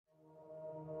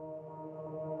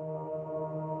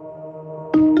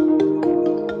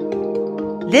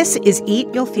This is Eat,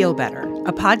 You'll Feel Better,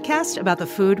 a podcast about the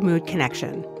food-mood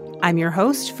connection. I'm your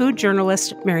host, food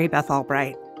journalist Mary Beth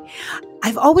Albright.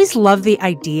 I've always loved the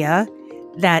idea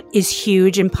that is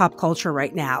huge in pop culture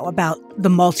right now about the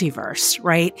multiverse,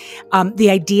 right? The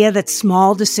idea that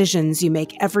small decisions you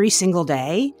make every single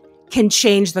day can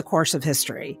change the course of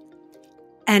history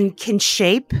and can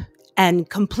shape and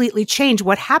completely change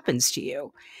what happens to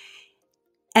you.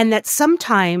 And that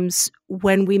sometimes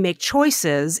when we make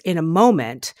choices in a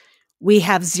moment, we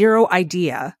have zero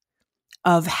idea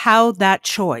of how that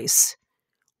choice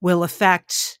will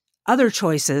affect other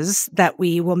choices that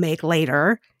we will make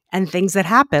later and things that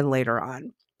happen later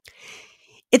on.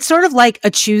 It's sort of like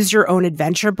a choose your own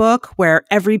adventure book where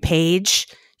every page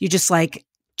you just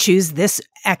choose this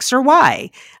X or Y.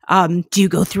 Do you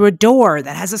go through a door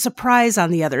that has a surprise on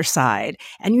the other side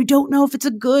and you don't know if it's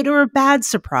a good or a bad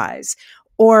surprise?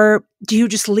 Or do you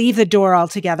just leave the door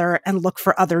altogether and look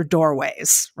for other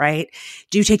doorways, right?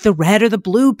 Do you take the red or the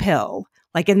blue pill,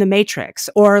 like in The Matrix?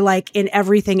 Or like in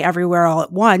Everything Everywhere All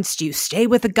at Once, do you stay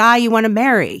with the guy you want to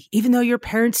marry, even though your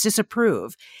parents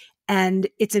disapprove? And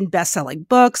it's in best-selling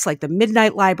books like The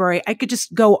Midnight Library. I could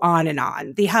just go on and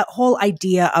on. The whole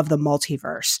idea of the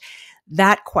multiverse,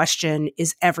 that question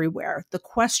is everywhere. The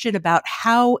question about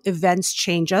how events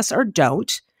change us or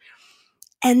don't.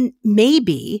 And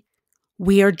maybe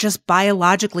we are just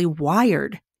biologically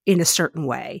wired in a certain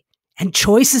way, and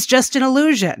choice is just an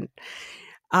illusion.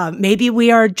 Maybe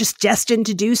we are just destined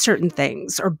to do certain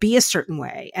things or be a certain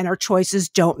way, and our choices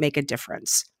don't make a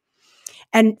difference.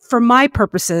 And for my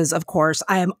purposes, of course,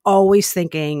 I am always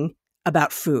thinking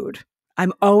about food.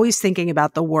 I'm always thinking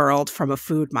about the world from a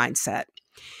food mindset.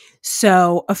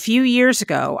 So a few years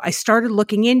ago, I started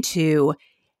looking into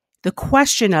the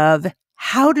question of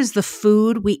how does the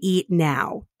food we eat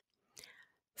now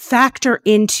factor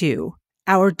into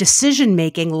our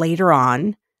decision-making later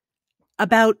on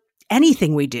about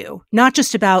anything we do, not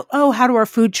just about, how do our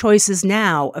food choices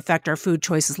now affect our food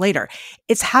choices later?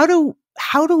 It's how do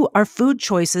our food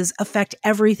choices affect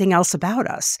everything else about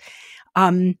us?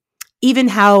 Even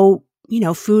how,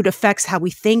 food affects how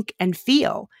we think and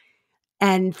feel,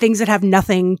 and things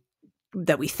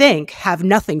that we think have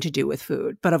nothing to do with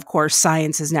food. But of course,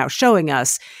 science is now showing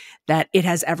us that it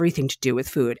has everything to do with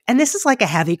food. And this is like a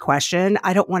heavy question.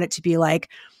 I don't want it to be like,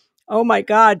 oh my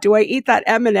God, do I eat that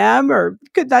M&M or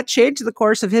could that change the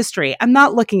course of history? I'm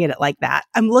not looking at it like that.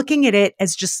 I'm looking at it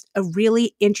as just a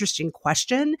really interesting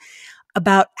question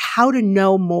about how to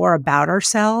know more about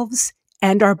ourselves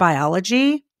and our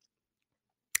biology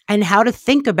and how to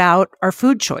think about our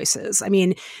food choices. I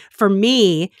mean, for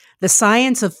me, the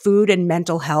science of food and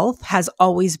mental health has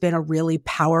always been a really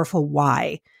powerful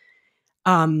why.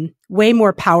 Way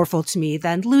more powerful to me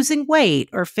than losing weight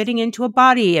or fitting into a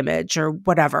body image or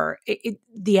whatever.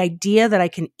 The idea that I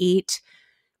can eat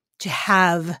to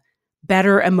have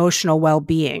better emotional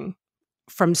well-being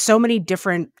from so many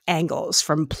different angles,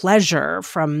 from pleasure,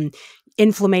 from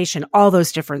inflammation, all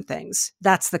those different things.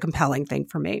 That's the compelling thing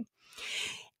for me.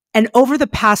 And over the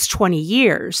past 20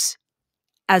 years,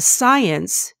 as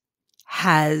science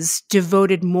has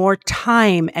devoted more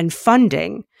time and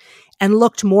funding and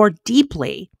looked more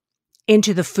deeply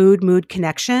into the food-mood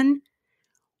connection,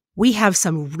 we have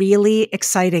some really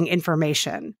exciting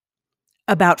information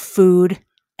about food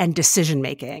and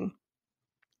decision-making.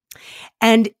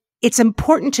 And it's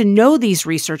important to know these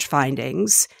research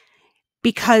findings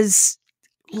because,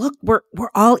 look, we're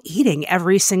all eating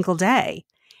every single day.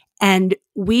 And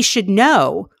we should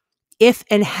know if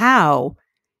and how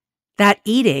that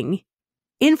eating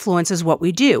influences what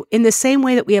we do, in the same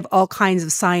way that we have all kinds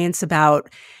of science about,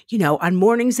 on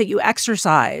mornings that you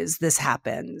exercise, this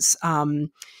happens.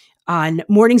 On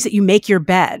mornings that you make your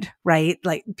bed, right?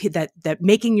 Like that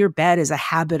making your bed is a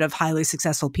habit of highly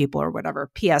successful people or whatever.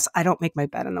 P.S. I don't make my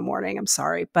bed in the morning. I'm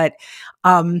sorry. But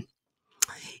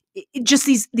just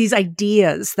these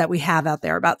ideas that we have out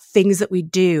there about things that we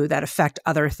do that affect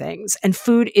other things. And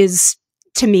food is,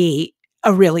 to me,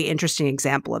 a really interesting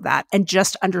example of that. And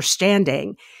just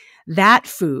understanding that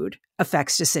food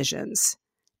affects decisions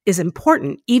is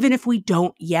important, even if we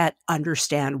don't yet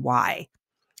understand why.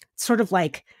 It's sort of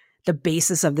like the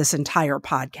basis of this entire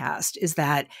podcast is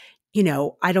that,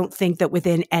 I don't think that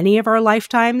within any of our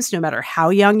lifetimes, no matter how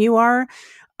young you are,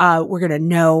 we're going to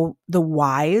know the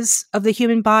whys of the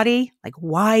human body, like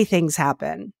why things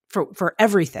happen for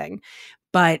everything.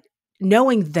 But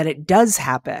knowing that it does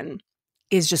happen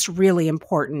is just really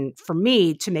important for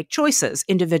me to make choices,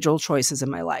 individual choices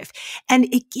in my life. And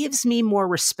it gives me more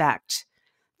respect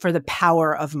for the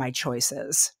power of my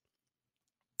choices.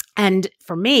 And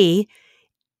for me,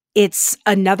 it's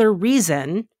another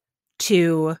reason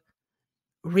to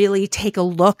really take a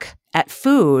look at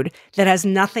food that has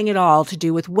nothing at all to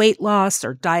do with weight loss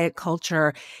or diet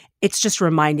culture. It's just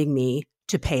reminding me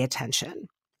to pay attention.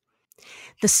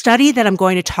 The study that I'm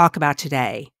going to talk about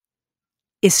today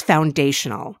is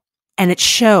foundational, and it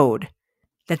showed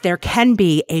that there can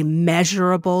be a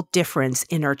measurable difference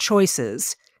in our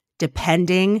choices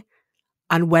depending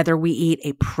on whether we eat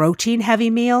a protein-heavy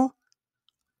meal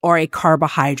or a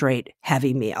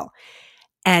carbohydrate-heavy meal.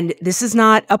 And this is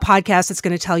not a podcast that's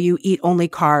going to tell you eat only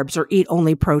carbs or eat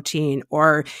only protein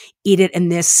or eat it in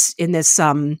this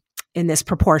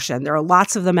proportion. There are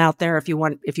lots of them out there if you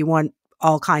want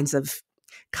all kinds of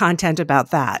content about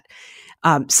that,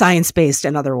 science-based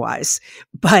and otherwise.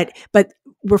 But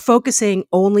we're focusing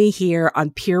only here on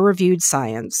peer-reviewed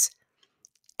science.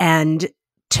 And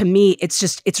to me,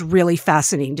 it's really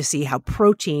fascinating to see how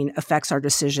protein affects our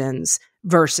decisions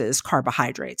versus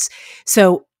carbohydrates.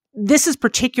 So this is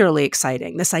particularly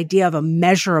exciting, this idea of a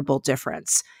measurable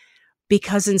difference,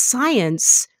 because in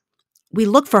science, we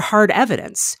look for hard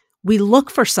evidence. We look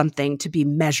for something to be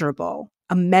measurable,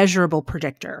 a measurable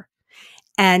predictor.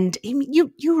 And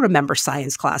you remember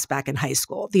science class back in high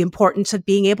school, the importance of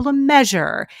being able to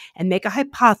measure and make a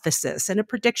hypothesis and a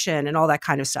prediction and all that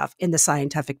kind of stuff in the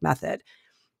scientific method.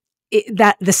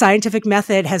 That the scientific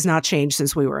method has not changed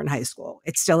since we were in high school.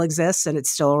 It still exists and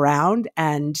it's still around,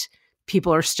 and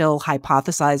people are still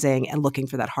hypothesizing and looking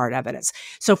for that hard evidence.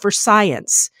 So for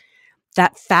science,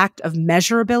 that fact of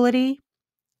measurability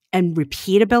and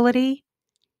repeatability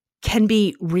can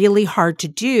be really hard to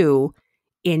do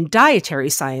in dietary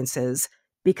sciences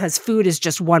because food is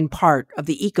just one part of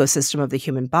the ecosystem of the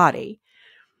human body.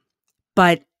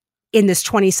 But in this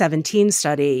 2017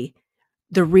 study,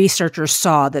 the researchers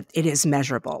saw that it is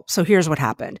measurable. So here's what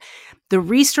happened. The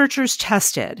researchers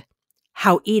tested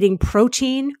how eating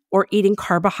protein or eating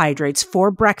carbohydrates for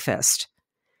breakfast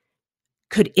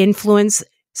could influence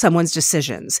someone's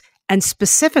decisions. And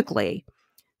specifically,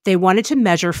 they wanted to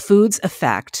measure food's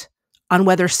effect on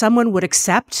whether someone would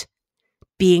accept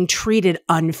being treated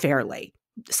unfairly,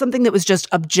 something that was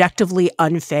just objectively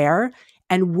unfair.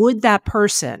 And would that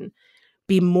person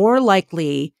be more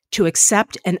likely to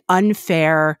accept an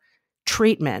unfair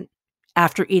treatment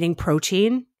after eating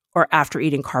protein or after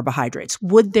eating carbohydrates?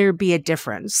 Would there be a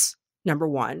difference? Number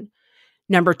one.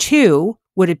 Number two,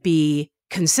 would it be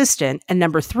consistent? And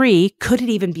number three, could it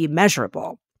even be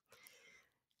measurable?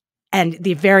 And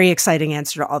the very exciting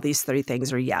answer to all these three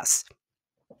things are yes.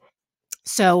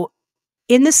 So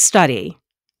in this study,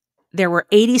 there were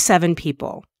 87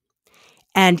 people,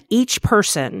 and each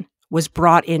person was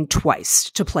brought in twice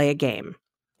to play a game,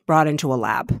 brought into a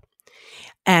lab.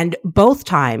 And both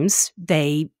times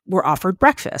they were offered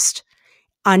breakfast.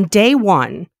 On day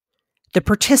one, the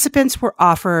participants were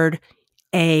offered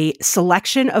a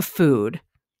selection of food,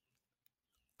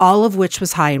 all of which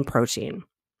was high in protein.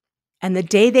 And the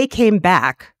day they came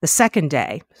back, the second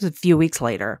day, this was a few weeks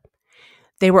later,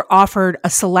 they were offered a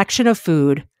selection of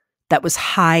food that was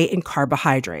high in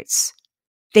carbohydrates.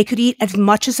 They could eat as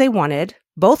much as they wanted,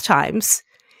 both times,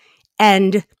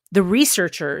 and the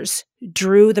researchers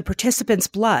drew the participants'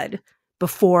 blood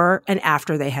before and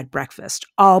after they had breakfast,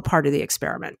 all part of the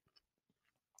experiment.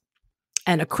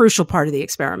 And a crucial part of the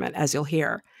experiment, as you'll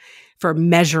hear, for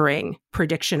measuring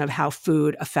prediction of how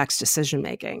food affects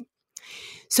decision-making.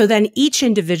 So then each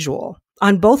individual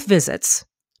on both visits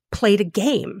played a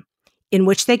game in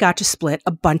which they got to split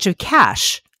a bunch of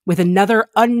cash with another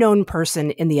unknown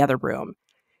person in the other room.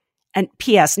 And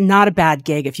P.S., not a bad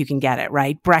gig if you can get it,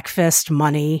 right? Breakfast,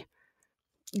 money,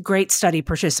 great study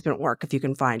participant work if you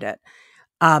can find it.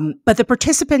 But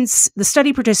the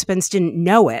study participants didn't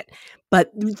know it,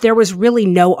 but there was really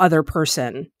no other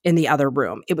person in the other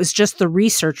room. It was just the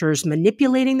researchers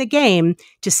manipulating the game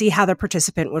to see how the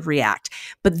participant would react.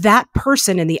 But that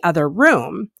person in the other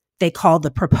room, they called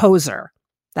the proposer,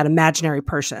 that imaginary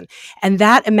person. And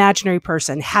that imaginary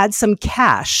person had some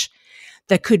cash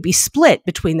that could be split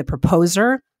between the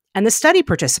proposer and the study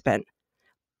participant.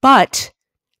 But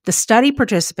the study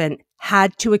participant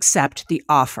had to accept the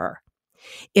offer.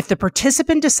 If the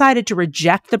participant decided to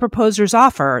reject the proposer's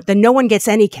offer, then no one gets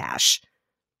any cash.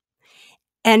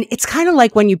 And it's kind of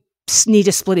like when you need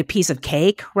to split a piece of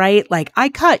cake, right? Like I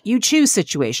cut, you choose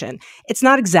situation. It's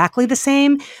not exactly the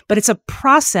same, but it's a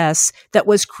process that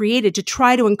was created to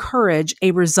try to encourage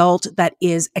a result that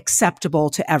is acceptable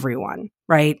to everyone,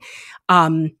 right?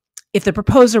 If the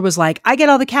proposer was like, I get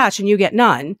all the cash and you get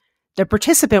none, the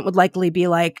participant would likely be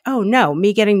like, oh no,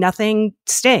 me getting nothing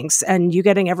stinks and you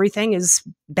getting everything is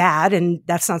bad and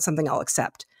that's not something I'll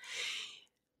accept.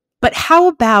 But how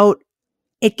about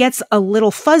it gets a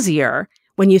little fuzzier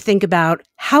when you think about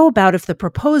how about if the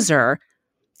proposer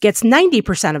gets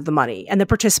 90% of the money and the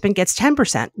participant gets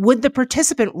 10%, would the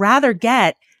participant rather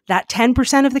get that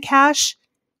 10% of the cash,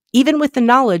 even with the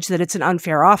knowledge that it's an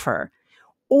unfair offer,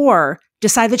 or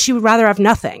decide that she would rather have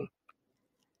nothing,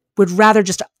 would rather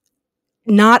just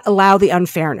not allow the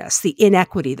unfairness, the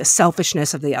inequity, the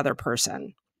selfishness of the other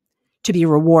person to be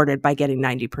rewarded by getting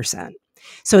 90%?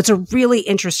 So it's a really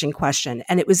interesting question.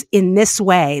 And it was in this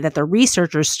way that the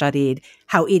researchers studied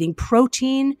how eating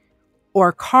protein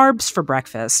or carbs for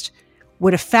breakfast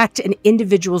would affect an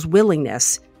individual's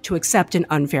willingness to accept an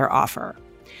unfair offer.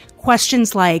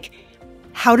 Questions like,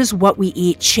 how does what we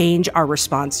eat change our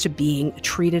response to being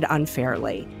treated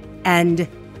unfairly? And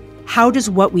how does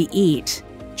what we eat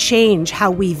change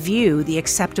how we view the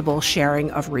acceptable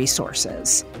sharing of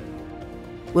resources?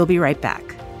 We'll be right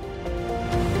back.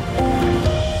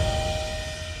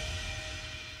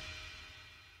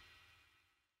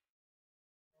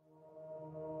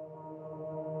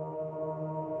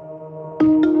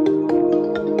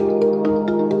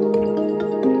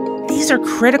 These are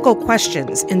critical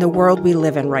questions in the world we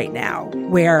live in right now,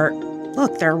 where,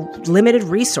 look, there are limited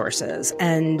resources,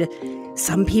 and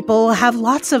some people have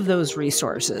lots of those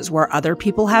resources where other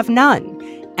people have none.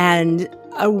 And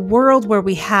a world where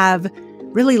we have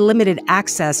really limited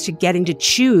access to getting to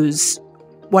choose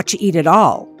what to eat at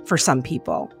all for some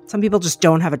people. Some people just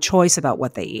don't have a choice about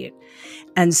what they eat.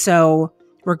 And so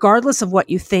regardless of what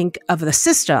you think of the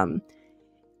system,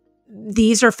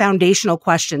 these are foundational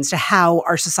questions to how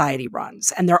our society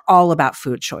runs, and they're all about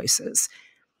food choices.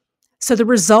 So the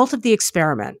result of the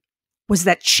experiment was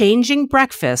that changing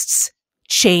breakfasts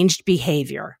changed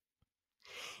behavior.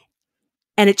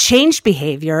 And it changed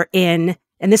behavior in,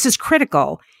 and this is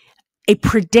critical, a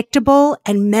predictable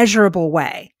and measurable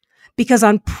way. Because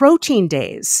on protein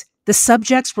days, the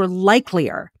subjects were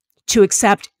likelier to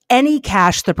accept any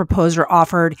cash the proposer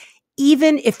offered,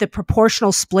 even if the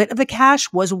proportional split of the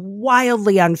cash was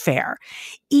wildly unfair,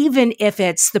 even if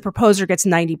it's the proposer gets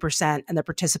 90% and the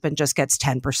participant just gets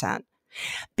 10%.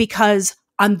 Because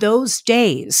on those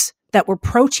days that were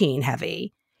protein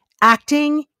heavy,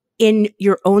 acting in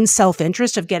your own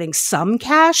self-interest of getting some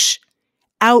cash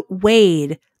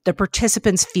outweighed the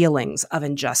participants' feelings of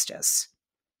injustice.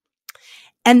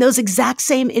 And those exact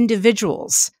same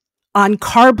individuals on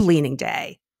carb-leaning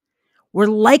day were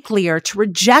likelier to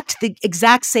reject the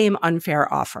exact same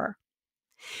unfair offer.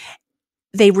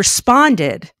 They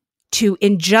responded to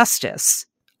injustice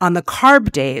on the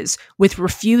carb days with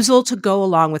refusal to go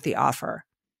along with the offer.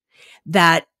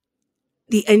 That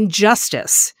the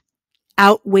injustice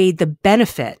outweighed the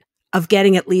benefit of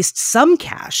getting at least some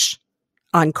cash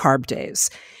on carb days.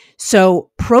 So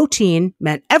protein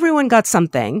meant everyone got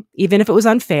something, even if it was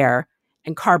unfair,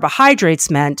 and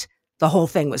carbohydrates meant the whole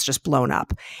thing was just blown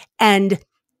up. And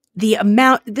the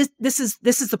amount, this is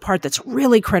the part that's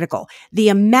really critical. The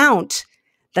amount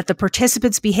that the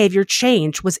participants' behavior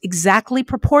changed was exactly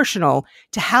proportional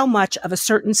to how much of a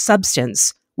certain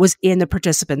substance was in the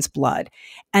participant's blood.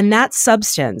 And that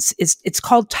substance it's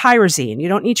called tyrosine. You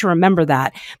don't need to remember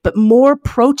that, but more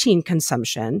protein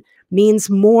consumption means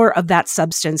more of that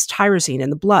substance, tyrosine, in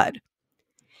the blood.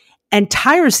 And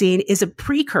tyrosine is a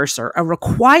precursor, a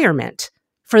requirement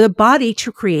for the body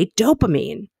to create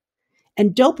dopamine.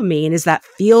 And dopamine is that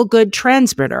feel-good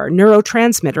transmitter,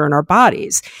 neurotransmitter in our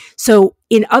bodies. So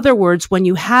in other words, when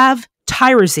you have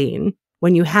tyrosine,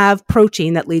 when you have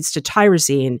protein that leads to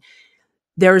tyrosine,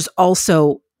 there's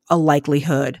also a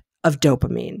likelihood of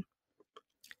dopamine.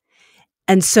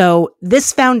 And so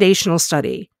this foundational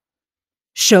study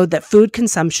showed that food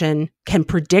consumption can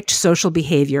predict social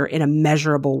behavior in a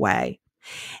measurable way,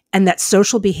 and that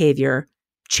social behavior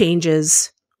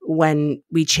changes when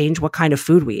we change what kind of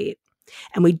food we eat.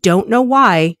 And we don't know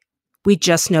why, we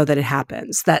just know that it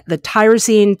happens. That the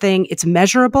tyrosine thing, it's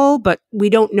measurable, but we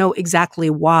don't know exactly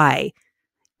why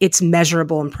it's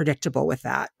measurable and predictable with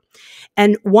that.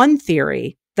 And one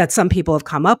theory that some people have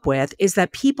come up with is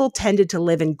that people tended to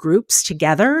live in groups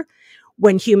together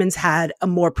when humans had a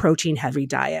more protein-heavy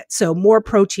diet. So more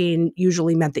protein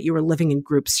usually meant that you were living in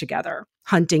groups together,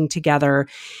 hunting together.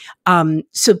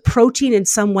 So protein in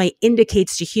some way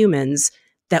indicates to humans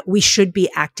that we should be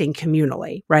acting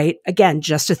communally, right? Again,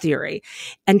 just a theory.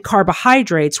 And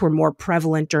carbohydrates were more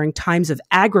prevalent during times of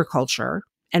agriculture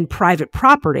and private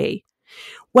property,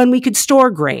 when we could store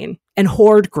grain and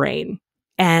hoard grain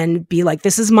and be like,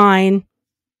 this is mine,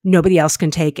 nobody else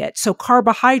can take it. So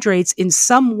carbohydrates in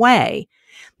some way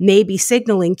may be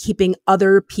signaling keeping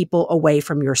other people away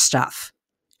from your stuff.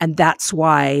 And that's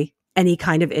why any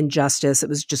kind of injustice, it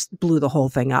was just blew the whole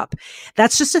thing up.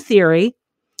 That's just a theory.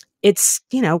 It's,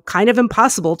 kind of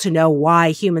impossible to know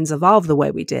why humans evolved the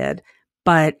way we did.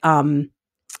 But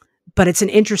but it's an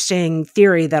interesting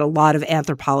theory that a lot of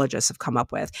anthropologists have come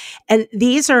up with. And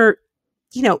these are,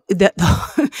 the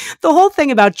whole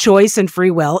thing about choice and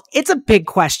free will, it's a big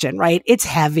question, right? It's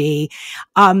heavy.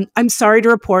 I'm sorry to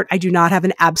report, I do not have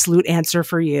an absolute answer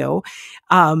for you.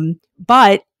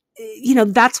 But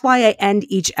that's why I end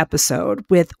each episode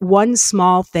with one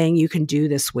small thing you can do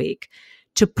this week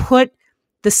to put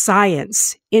the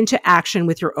science into action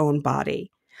with your own body.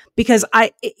 Because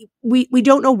we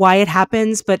don't know why it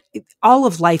happens, but all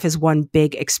of life is one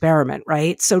big experiment,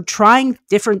 right? So trying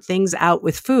different things out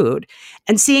with food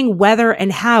and seeing whether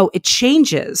and how it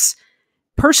changes,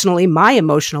 personally, my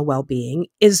emotional well-being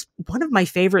is one of my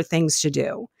favorite things to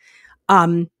do.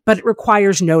 But it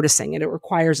requires noticing and it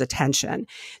requires attention.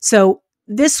 So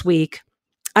this week,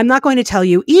 I'm not going to tell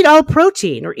you eat all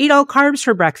protein or eat all carbs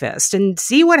for breakfast and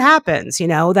see what happens.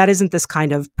 That isn't this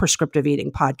kind of prescriptive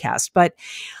eating podcast, but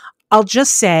I'll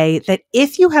just say that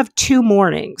if you have 2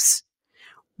 mornings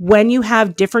when you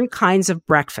have different kinds of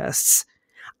breakfasts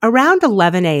around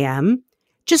 11 a.m.,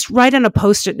 just write on a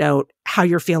Post-it note how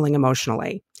you're feeling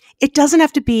emotionally. It doesn't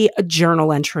have to be a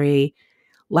journal entry.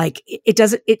 Like it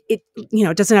doesn't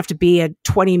have to be a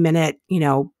 20-minute,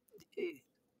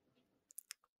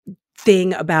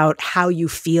 thing about how you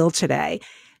feel today.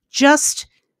 Just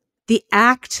the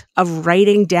act of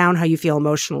writing down how you feel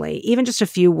emotionally, even just a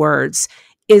few words,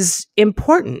 is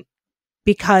important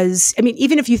because,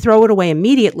 even if you throw it away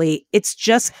immediately, it's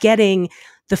just getting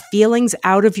the feelings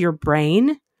out of your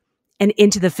brain and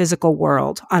into the physical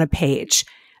world on a page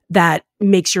that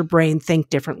makes your brain think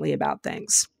differently about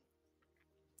things.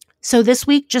 So this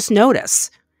week, just notice.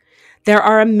 There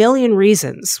are a million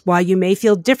reasons why you may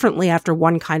feel differently after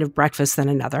one kind of breakfast than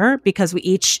another, because we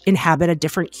each inhabit a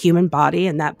different human body,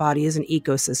 and that body is an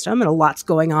ecosystem, and a lot's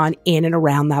going on in and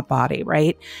around that body,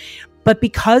 right? But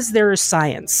because there is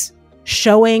science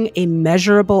showing a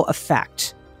measurable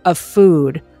effect of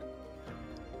food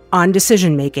on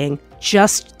decision-making,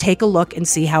 just take a look and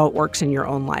see how it works in your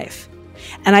own life.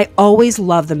 And I always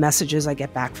love the messages I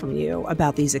get back from you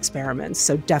about these experiments.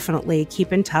 So definitely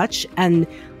keep in touch and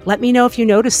let me know if you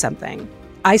notice something.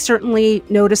 I certainly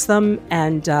notice them,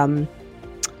 and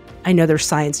I know there's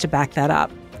science to back that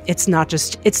up. It's not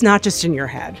just in your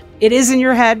head. It is in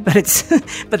your head, but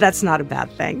but that's not a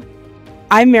bad thing.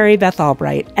 I'm Mary Beth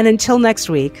Albright, and until next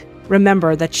week,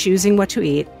 remember that choosing what to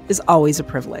eat is always a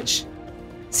privilege.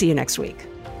 See you next week.